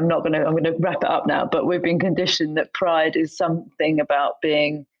 I'm going to wrap it up now, but we've been conditioned that pride is something about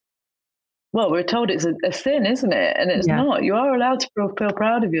being, well, we're told it's a sin, isn't it? And it's not. You are allowed to feel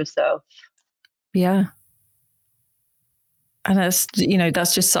proud of yourself. Yeah. And that's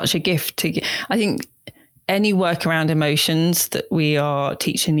just such a gift I think any work around emotions that we are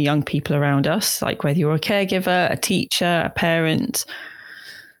teaching the young people around us, like whether you're a caregiver, a teacher, a parent,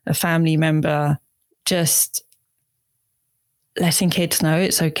 a family member, just letting kids know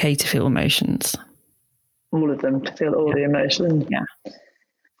it's okay to feel emotions. All of them, to feel all the emotions. Yeah.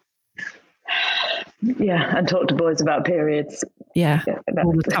 Yeah, and talk to boys about periods. Yeah,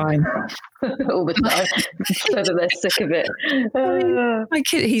 all the time. All the time, so that they're sick of it. My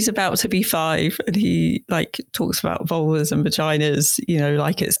kid, he's about to be 5, and he talks about vulvas and vaginas,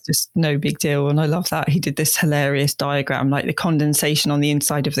 like it's just no big deal. And I love that. He did this hilarious diagram, like the condensation on the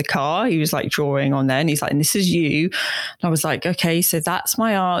inside of the car. He was drawing on there, and he's like, and this is you. And I was like, okay, so that's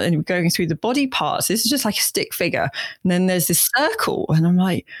my art. And we're going through the body parts. This is just like a stick figure. And then there's this circle. And I'm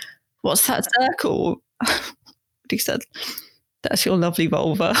like, what's that circle? He said, that's your lovely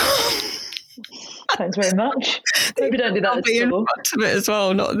vulva. Thanks very much. Maybe don't do that at school. Of it as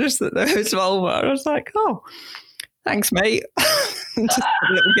well, not just that there's vulva. And I was like, oh, thanks, mate. Just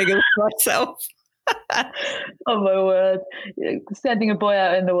a little giggle to myself. Oh my word. Sending a boy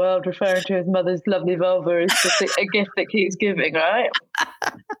out in the world referring to his mother's lovely vulva is just a gift that keeps giving, right?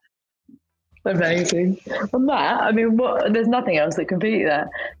 Amazing. On that, there's nothing else that can beat that.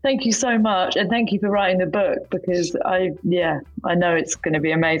 Thank you so much, and thank you for writing the book, because I know it's going to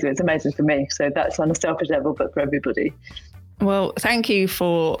be amazing. It's amazing for me, so that's on a selfish level, but for everybody. Well, thank you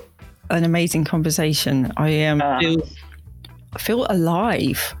for an amazing conversation. I feel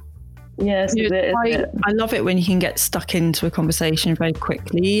alive. Yes, I love it when you can get stuck into a conversation very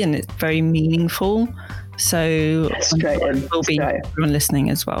quickly and it's very meaningful. So will be everyone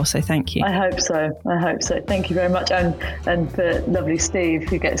listening as well. So thank you. I hope so. Thank you very much. And for lovely Steve,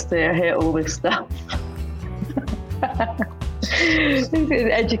 who gets to hear all this stuff. This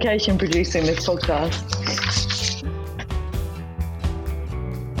is education producing this podcast.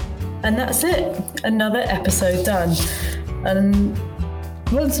 And that's it. Another episode done. And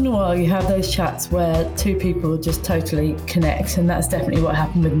once in a while you have those chats where two people just totally connect, and that's definitely what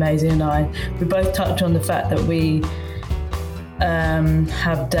happened with Maisie and I. We both touched on the fact that we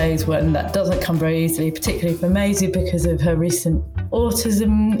have days when that doesn't come very easily, particularly for Maisie because of her recent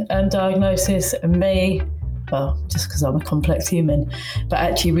autism diagnosis, and me, well, just because I'm a complex human. But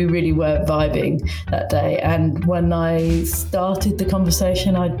actually we really were vibing that day, and when I started the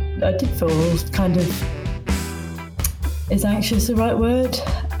conversation I did feel kind of, is anxious the right word?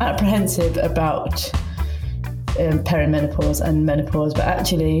 Apprehensive about perimenopause and menopause, but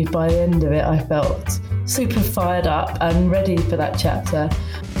actually by the end of it I felt super fired up and ready for that chapter.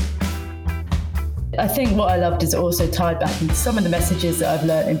 I think what I loved is it also tied back into some of the messages that I've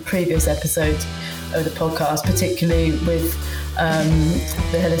learned in previous episodes of the podcast, particularly with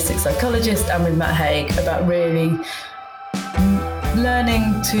the holistic psychologist and with Matt Haig, about really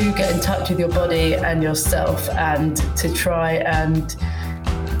learning to get in touch with your body and yourself and to try and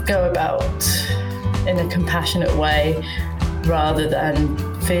go about in a compassionate way rather than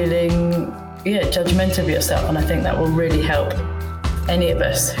feeling judgmental of yourself. And I think that will really help any of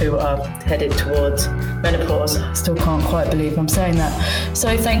us who are headed towards menopause. I still can't quite believe I'm saying that.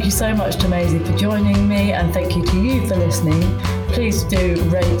 So thank you so much to Maisie for joining me, and thank you to you for listening. Please do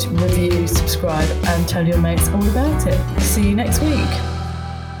rate, review, subscribe, and tell your mates all about it. See you next week.